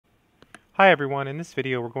Hi everyone, in this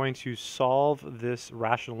video we're going to solve this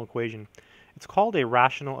rational equation. It's called a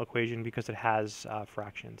rational equation because it has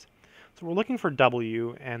fractions. So we're looking for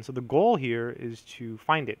W, and so the goal here is to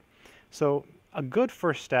find it. So a good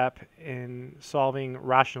first step in solving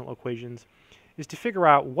rational equations is to figure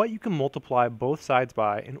out what you can multiply both sides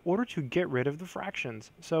by in order to get rid of the fractions.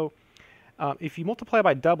 So if you multiply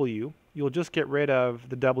by W, you'll just get rid of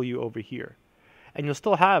the W over here. And you'll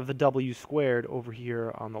still have the W squared over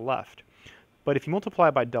here on the left. But if you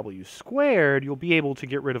multiply by W squared, you'll be able to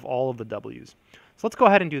get rid of all of the W's. So let's go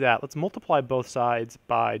ahead and do that. Let's multiply both sides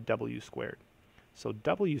by W squared. So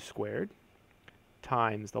W squared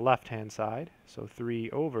times the left-hand side, so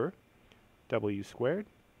 3 over W squared,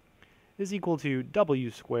 is equal to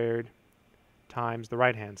W squared times the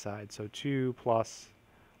right-hand side, so 2 plus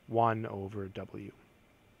 1 over W.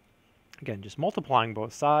 Again, just multiplying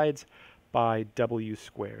both sides by W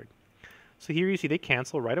squared. So here you see they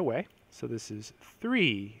cancel right away. So this is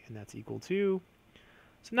 3, and that's equal to.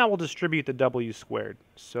 So now we'll distribute the W squared.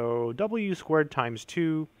 So W squared times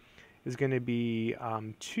 2 is going to be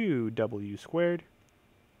 2W squared,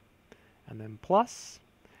 and then plus,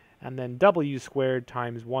 and then W squared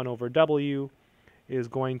times 1 over W is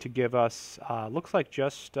going to give us, looks like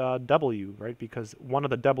just W, right? Because one of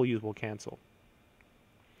the W's will cancel.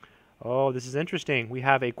 Oh, this is interesting. We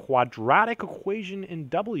have a quadratic equation in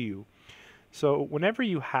W. So whenever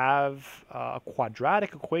you have a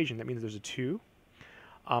quadratic equation, that means there's a 2.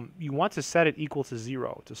 You want to set it equal to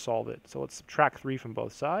 0 to solve it. So let's subtract 3 from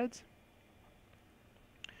both sides.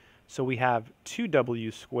 So we have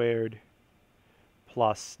 2W squared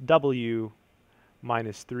plus W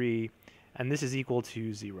minus 3, and this is equal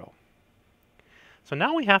to 0. So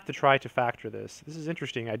now we have to try to factor this. This is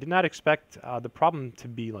interesting. I did not expect the problem to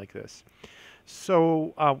be like this.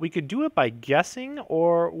 So we could do it by guessing,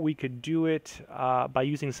 or we could do it by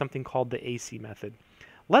using something called the AC method.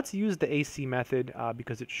 Let's use the AC method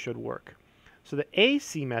because it should work. So the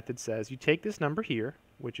AC method says you take this number here,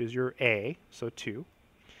 which is your A, so 2,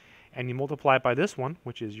 and you multiply it by this one,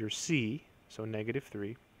 which is your C, so negative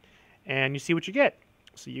 3, and you see what you get.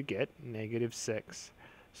 So you get negative 6.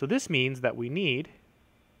 So this means that we need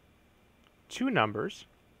two numbers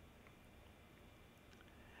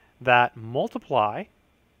that multiply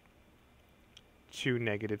to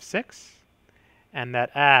negative 6 and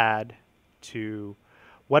that add to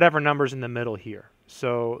whatever number's in the middle here.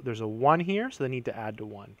 So there's a 1 here, so they need to add to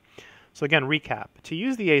 1. So again, recap. To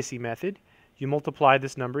use the AC method, you multiply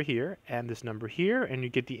this number here, and you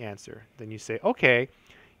get the answer. Then you say, okay,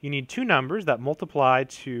 you need two numbers that multiply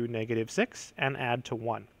to negative 6 and add to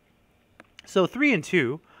 1. So 3 and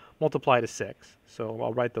 2 multiply to 6, so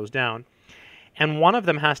I'll write those down. And one of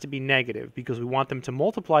them has to be negative because we want them to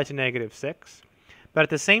multiply to negative 6, but at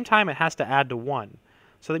the same time it has to add to 1.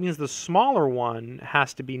 So that means the smaller one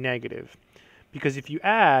has to be negative, because if you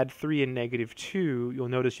add 3 and negative 2, you'll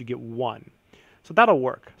notice you get 1. So that'll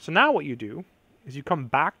work. So now what you do is you come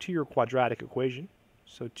back to your quadratic equation,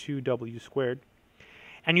 so 2W squared,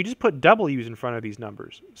 and you just put W's in front of these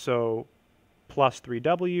numbers. So plus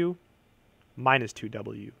 3W minus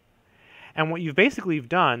 2W. And what you've basically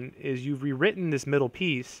done is you've rewritten this middle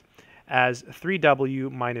piece as 3W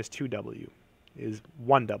minus 2W is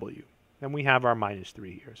 1W. Then we have our minus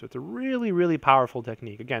 3 here. So it's a really, really powerful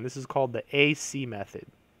technique. Again, this is called the AC method.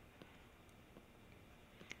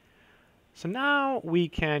 So now we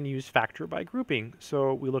can use factor by grouping.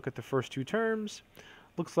 So we look at the first two terms.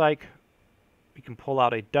 Looks like we can pull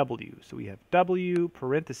out a W. So we have W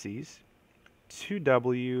parentheses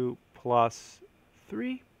 2W plus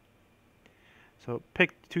 3. So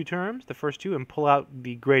pick two terms, the first two, and pull out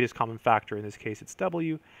the greatest common factor. In this case, it's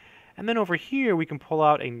W. And then over here, we can pull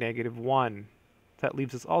out a negative 1. That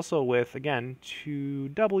leaves us also with, again,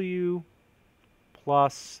 2W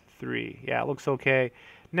plus 3. Yeah, it looks okay.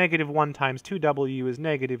 Negative 1 times 2W is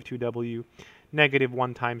negative 2W. Negative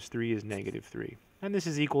 1 times 3 is negative 3. And this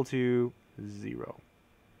is equal to 0.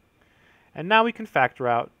 And now we can factor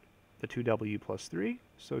out the 2W plus 3.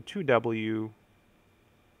 So 2W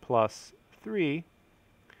plus 3.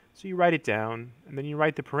 So you write it down, and then you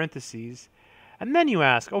write the parentheses, and then you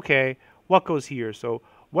ask, okay, what goes here? So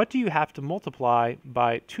what do you have to multiply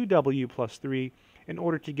by 2W plus 3 in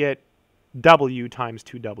order to get W times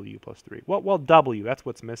 2W plus 3? Well, W, that's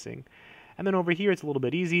what's missing. And then over here, it's a little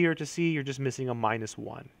bit easier to see. You're just missing a minus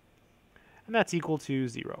 1. And that's equal to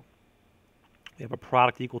 0. We have a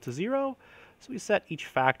product equal to 0, so we set each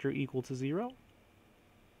factor equal to 0.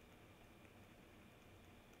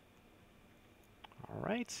 All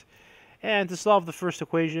right. And to solve the first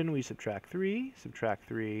equation, we subtract 3.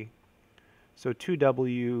 So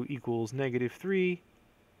 2W equals negative 3.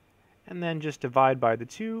 and then just divide by the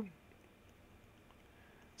 2.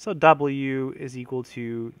 So w is equal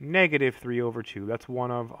to negative 3 over 2. That's one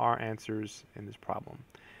of our answers in this problem.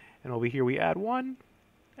 And over here we add 1,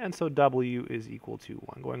 and so w is equal to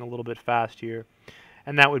 1. Going a little bit fast here.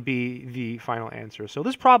 And that would be the final answer. So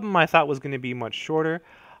this problem I thought was going to be much shorter.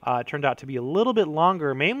 It turned out to be a little bit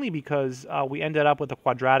longer, mainly because we ended up with a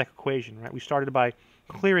quadratic equation. Right? We started by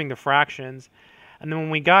clearing the fractions. And then when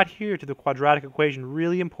we got here to the quadratic equation,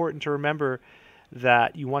 really important to remember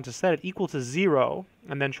that you want to set it equal to 0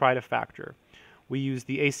 and then try to factor. We used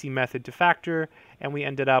the AC method to factor, and we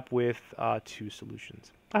ended up with 2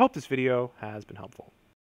 solutions. I hope this video has been helpful.